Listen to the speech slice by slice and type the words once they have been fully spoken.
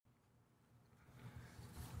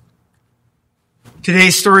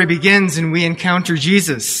Today's story begins and we encounter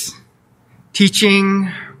Jesus,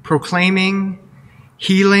 teaching, proclaiming,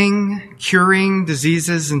 healing, curing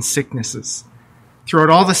diseases and sicknesses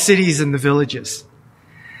throughout all the cities and the villages.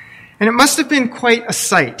 And it must have been quite a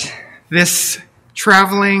sight, this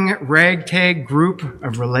traveling ragtag group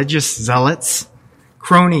of religious zealots,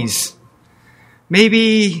 cronies,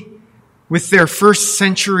 maybe with their first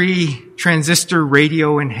century transistor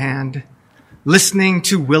radio in hand, listening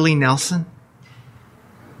to Willie Nelson.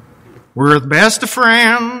 We're the best of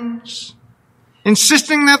friends,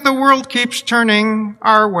 insisting that the world keeps turning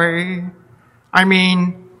our way. I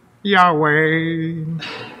mean, Yahweh.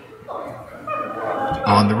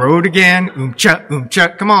 On the road again, cha,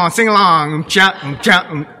 come on, sing along,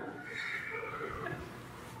 cha.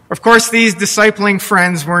 Of course, these discipling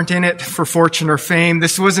friends weren't in it for fortune or fame.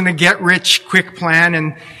 This wasn't a get-rich-quick plan.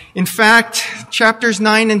 And in fact, chapters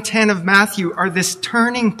 9 and 10 of Matthew are this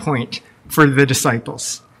turning point for the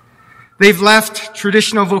disciples. They've left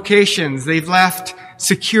traditional vocations. They've left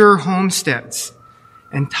secure homesteads.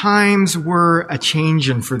 And times were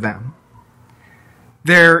a-changin' for them.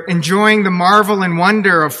 They're enjoying the marvel and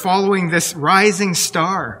wonder of following this rising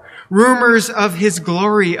star. Rumors of his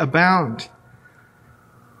glory abound.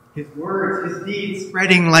 His words, his deeds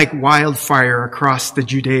spreading like wildfire across the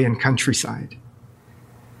Judean countryside.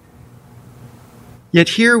 Yet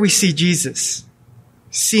here we see Jesus,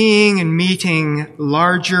 seeing and meeting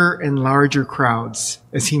larger and larger crowds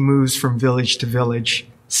as he moves from village to village,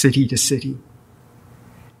 city to city.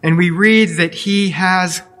 And we read that he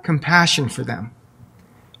has compassion for them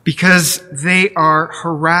because they are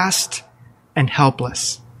harassed and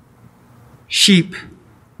helpless, sheep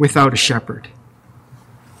without a shepherd.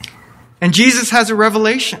 And Jesus has a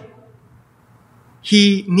revelation.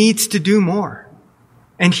 He needs to do more,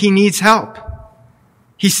 and he needs help.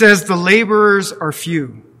 He says the laborers are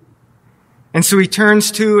few. And so he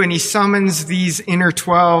turns to and he summons these inner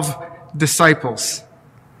 12 disciples.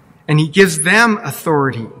 And he gives them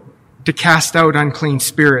authority to cast out unclean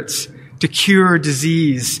spirits, to cure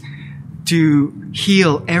disease, to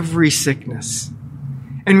heal every sickness.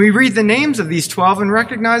 And we read the names of these 12 and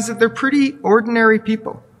recognize that they're pretty ordinary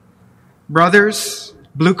people. Brothers,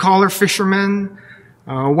 blue-collar fishermen,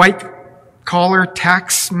 white-collar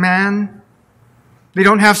tax man. They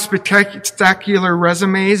don't have spectacular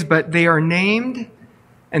resumes, but they are named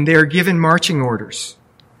and they are given marching orders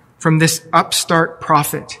from this upstart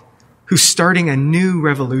prophet who's starting a new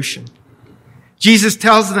revolution. Jesus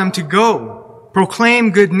tells them to go,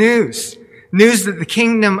 proclaim good news, news that the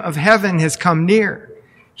kingdom of heaven has come near.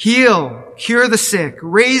 Heal, cure the sick,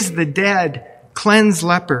 raise the dead, cleanse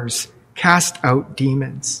lepers, cast out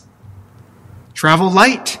demons. Travel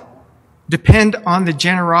light. Depend on the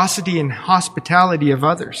generosity and hospitality of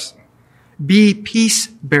others. Be peace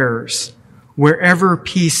bearers wherever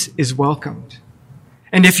peace is welcomed.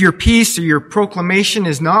 And if your peace or your proclamation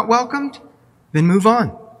is not welcomed, then move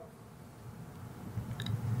on.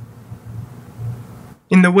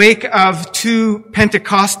 In the wake of 2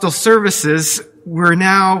 Pentecostal services, we're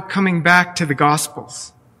now coming back to the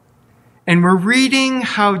Gospels. And we're reading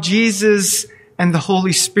how Jesus and the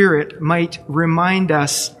Holy Spirit might remind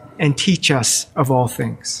us and teach us of all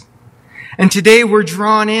things. And today we're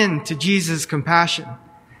drawn in to Jesus' compassion.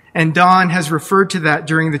 And Don has referred to that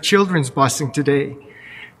during the children's blessing today.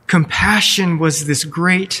 Compassion was this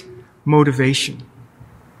great motivation.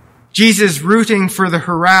 Jesus rooting for the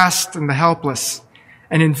harassed and the helpless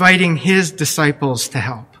and inviting his disciples to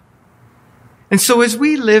help. And so as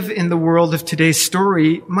we live in the world of today's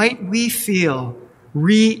story, might we feel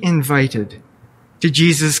re-invited to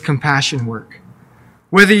Jesus' compassion work?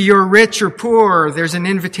 Whether you're rich or poor, there's an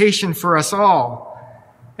invitation for us all.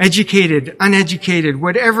 Educated, uneducated,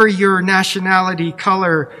 whatever your nationality,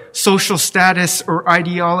 color, social status, or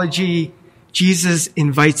ideology, Jesus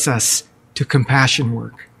invites us to compassion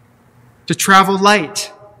work. To travel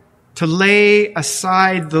light, to lay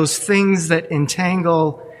aside those things that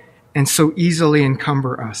entangle and so easily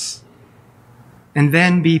encumber us. And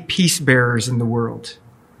then be peace bearers in the world.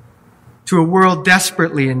 To a world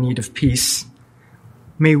desperately in need of peace,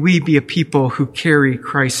 may we be a people who carry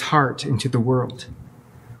Christ's heart into the world.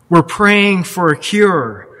 We're praying for a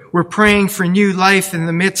cure. We're praying for new life in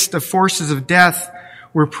the midst of forces of death.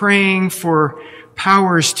 We're praying for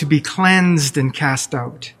powers to be cleansed and cast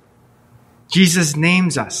out. Jesus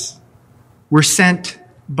names us. We're sent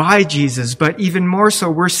by Jesus, but even more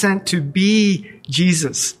so, we're sent to be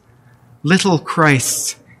Jesus, little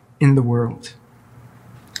Christ in the world.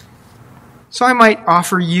 So I might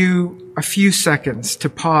offer you a few seconds to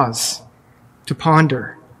pause, to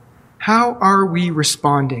ponder. How are we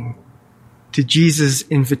responding to Jesus'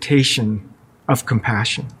 invitation of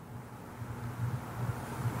compassion.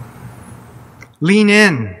 Lean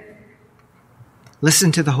in.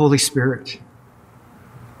 Listen to the Holy Spirit.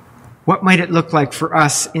 What might it look like for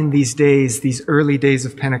us in these days, these early days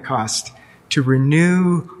of Pentecost, to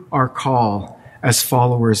renew our call as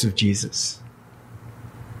followers of Jesus?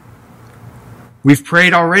 We've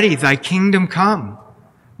prayed already, thy kingdom come,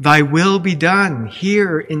 thy will be done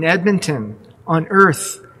here in Edmonton, on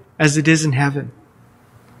earth as it is in heaven.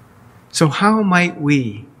 So how might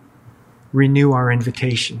we renew our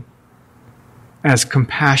invitation as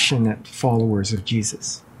compassionate followers of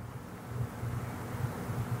Jesus?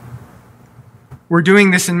 We're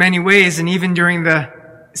doing this in many ways, and even during the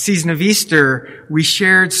season of Easter, we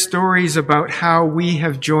shared stories about how we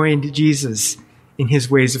have joined Jesus in his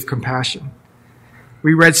ways of compassion.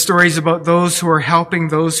 We read stories about those who are helping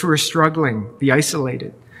those who are struggling, the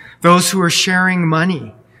isolated, those who are sharing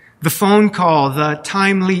money, the phone call, the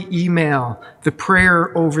timely email, the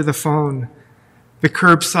prayer over the phone, the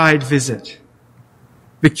curbside visit,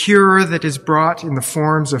 the cure that is brought in the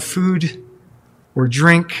forms of food or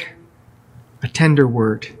drink, a tender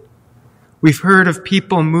word. We've heard of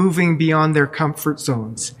people moving beyond their comfort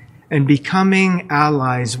zones and becoming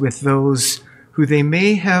allies with those who they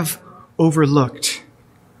may have overlooked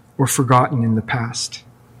or forgotten in the past.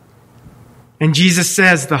 And Jesus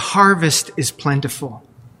says the harvest is plentiful,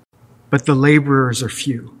 but the laborers are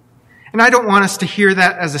few. And I don't want us to hear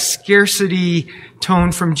that as a scarcity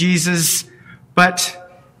tone from Jesus, but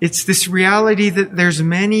it's this reality that there's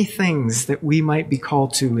many things that we might be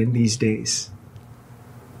called to in these days.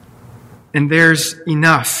 And there's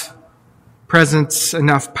enough presence,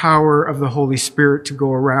 enough power of the Holy Spirit to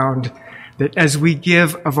go around that as we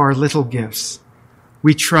give of our little gifts,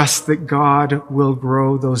 we trust that God will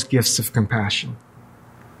grow those gifts of compassion.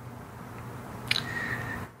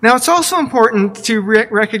 Now, it's also important to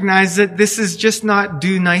recognize that this is just not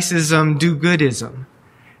do-niceism, do-goodism.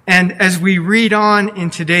 And as we read on in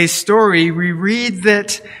today's story, we read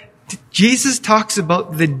that Jesus talks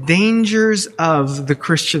about the dangers of the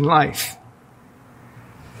Christian life.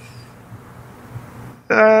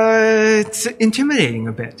 It's intimidating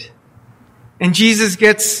a bit. And Jesus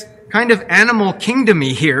gets kind of animal kingdom-y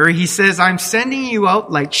here. He says, I'm sending you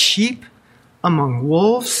out like sheep among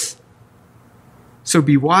wolves. So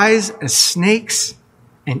be wise as snakes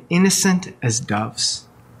and innocent as doves.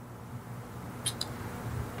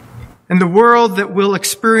 And the world that will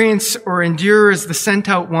experience or endure as the sent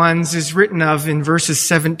out ones is written of in verses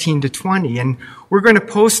 17 to 20. And we're going to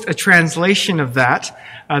post a translation of that.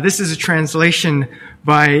 This is a translation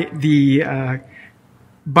by the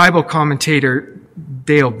Bible commentator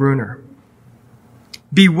Dale Bruner.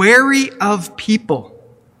 Be wary of people,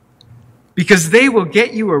 because they will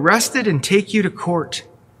get you arrested and take you to court,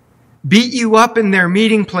 beat you up in their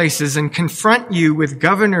meeting places and confront you with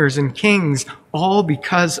governors and kings, all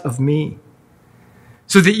because of me,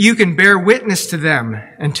 so that you can bear witness to them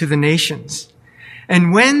and to the nations.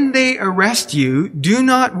 And when they arrest you, do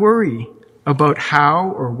not worry about how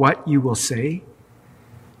or what you will say,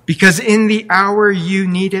 because in the hour you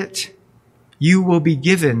need it, you will be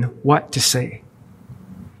given what to say.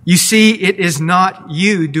 You see, it is not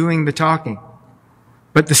you doing the talking,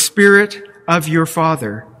 but the Spirit of your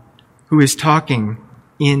Father who is talking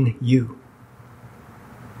in you.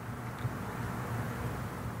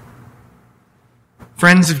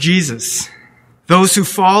 Friends of Jesus, those who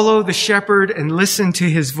follow the shepherd and listen to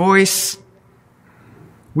his voice,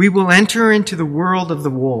 we will enter into the world of the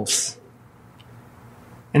wolves.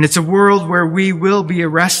 And it's a world where we will be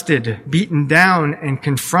arrested, beaten down, and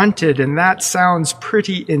confronted, and that sounds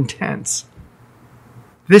pretty intense.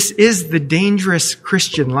 This is the dangerous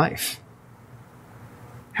Christian life.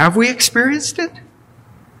 Have we experienced it?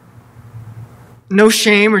 No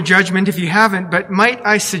shame or judgment if you haven't, but might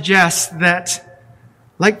I suggest that,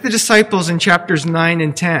 like the disciples in chapters 9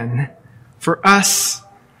 and 10, for us,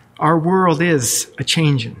 our world is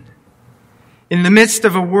a-changin'. In the midst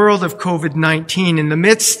of a world of COVID-19, in the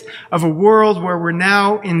midst of a world where we're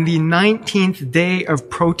now in the 19th day of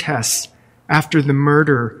protests after the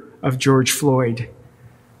murder of George Floyd,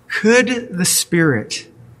 could the Spirit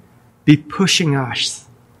be pushing us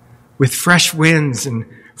with fresh winds and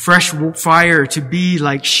fresh fire to be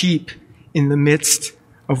like sheep in the midst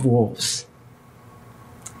of wolves?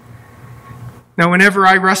 Now, whenever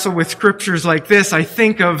I wrestle with scriptures like this, I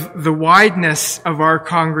think of the wideness of our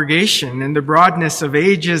congregation and the broadness of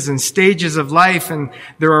ages and stages of life. And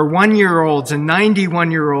there are 1-year-olds and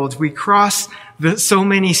 91-year-olds. We cross so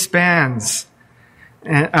many spans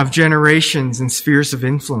of generations and spheres of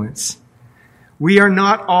influence. We are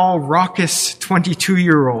not all raucous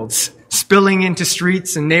 22-year-olds spilling into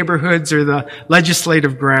streets and neighborhoods or the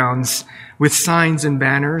legislative grounds with signs and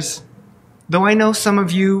banners. Though I know some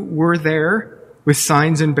of you were there with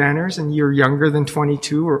signs and banners and you're younger than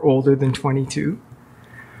 22 or older than 22.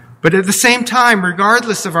 But at the same time,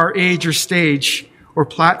 regardless of our age or stage or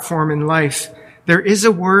platform in life, there is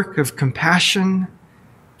a work of compassion,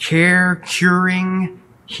 care, curing,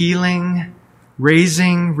 healing,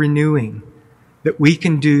 raising, renewing that we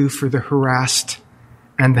can do for the harassed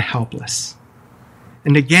and the helpless.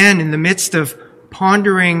 And again, in the midst of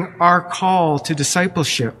pondering our call to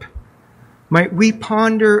discipleship, might we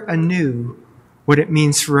ponder anew what it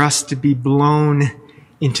means for us to be blown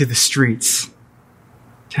into the streets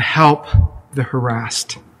to help the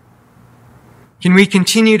harassed? Can we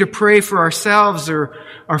continue to pray for ourselves or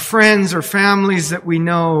our friends or families that we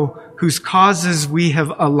know whose causes we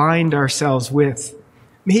have aligned ourselves with,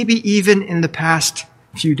 maybe even in the past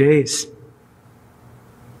few days?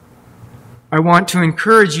 I want to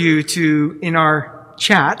encourage you to, in our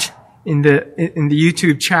chat, in the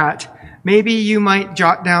YouTube chat, maybe you might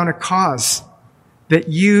jot down a cause that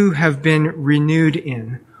you have been renewed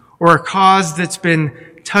in, or a cause that's been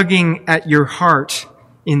tugging at your heart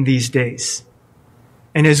in these days.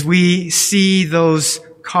 And as we see those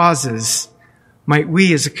causes, might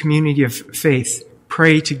we as a community of faith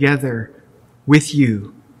pray together with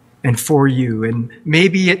you and for you. And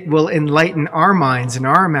maybe it will enlighten our minds and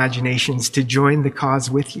our imaginations to join the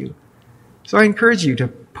cause with you. So I encourage you to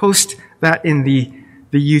post that in the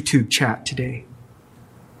YouTube chat today.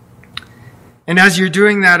 And as you're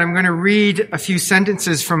doing that, I'm going to read a few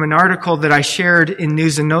sentences from an article that I shared in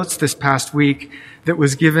News and Notes this past week that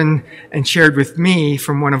was given and shared with me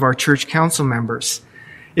from one of our church council members.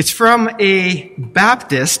 It's from a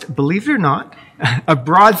Baptist, believe it or not, a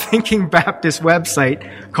broad-thinking Baptist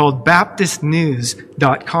website called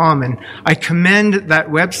baptistnews.com. And I commend that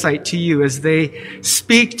website to you as they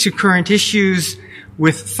speak to current issues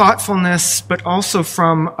with thoughtfulness, but also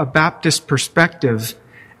from a Baptist perspective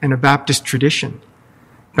and a Baptist tradition.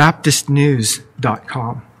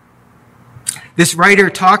 baptistnews.com. This writer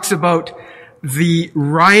talks about the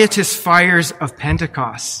riotous fires of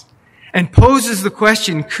Pentecost and poses the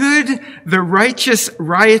question, could the righteous,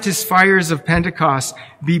 riotous fires of Pentecost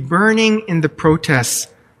be burning in the protests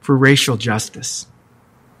for racial justice?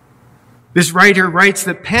 This writer writes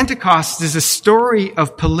that Pentecost is a story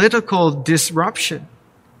of political disruption.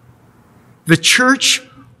 The church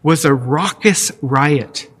was a raucous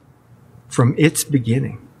riot from its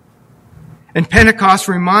beginning. And Pentecost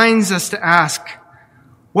reminds us to ask,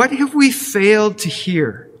 what have we failed to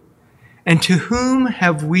hear? And to whom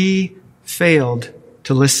have we failed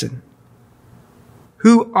to listen?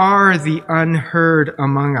 Who are the unheard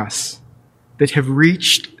among us that have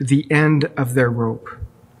reached the end of their rope?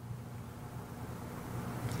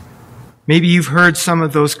 Maybe you've heard some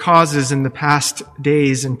of those causes in the past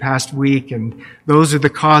days and past week, and those are the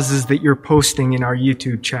causes that you're posting in our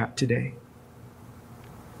YouTube chat today.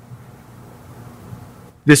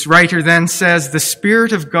 This writer then says, the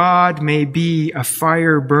Spirit of God may be a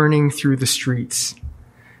fire burning through the streets,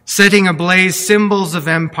 setting ablaze symbols of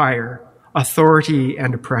empire, authority,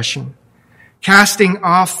 and oppression, casting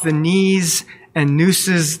off the knees and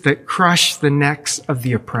nooses that crush the necks of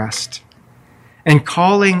the oppressed, and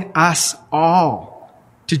calling us all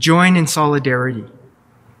to join in solidarity,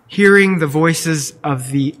 hearing the voices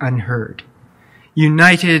of the unheard,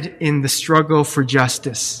 united in the struggle for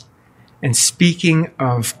justice, and speaking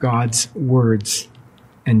of God's words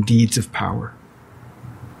and deeds of power.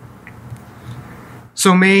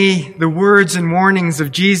 So may the words and warnings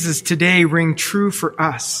of Jesus today ring true for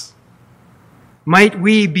us. Might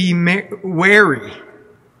we be wary.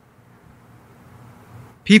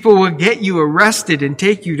 People will get you arrested and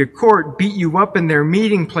take you to court, beat you up in their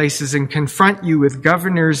meeting places, and confront you with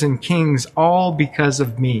governors and kings, all because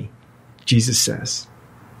of me, Jesus says.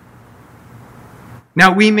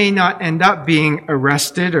 Now, we may not end up being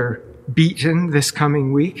arrested or beaten this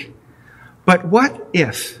coming week, but what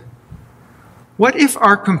if? What if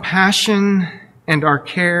our compassion and our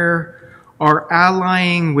care are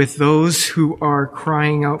allying with those who are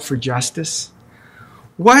crying out for justice?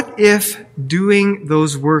 What if doing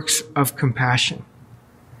those works of compassion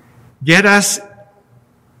get us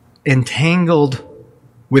entangled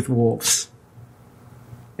with wolves?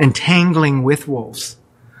 Entangling with wolves.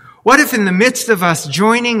 What if in the midst of us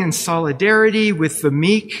joining in solidarity with the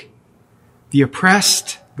meek, the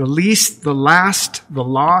oppressed, the least, the last, the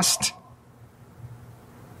lost,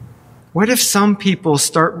 what if some people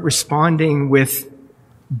start responding with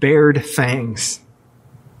bared fangs,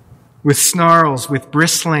 with snarls, with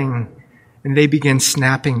bristling, and they begin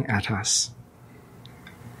snapping at us?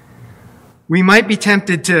 we might be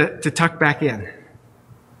tempted to tuck back in,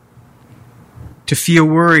 to feel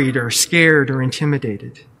worried or scared or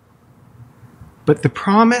intimidated. But the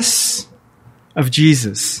promise of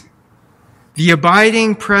Jesus, the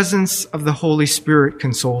abiding presence of the Holy Spirit,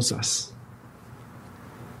 consoles us.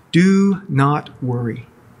 Do not worry.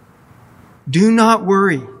 Do not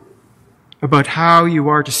worry about how you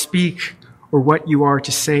are to speak or what you are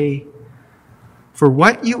to say, for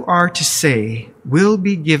what you are to say will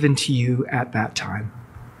be given to you at that time.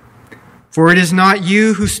 For it is not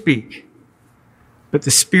you who speak, but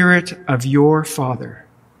the Spirit of your Father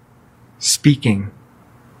speaking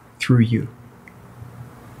through you.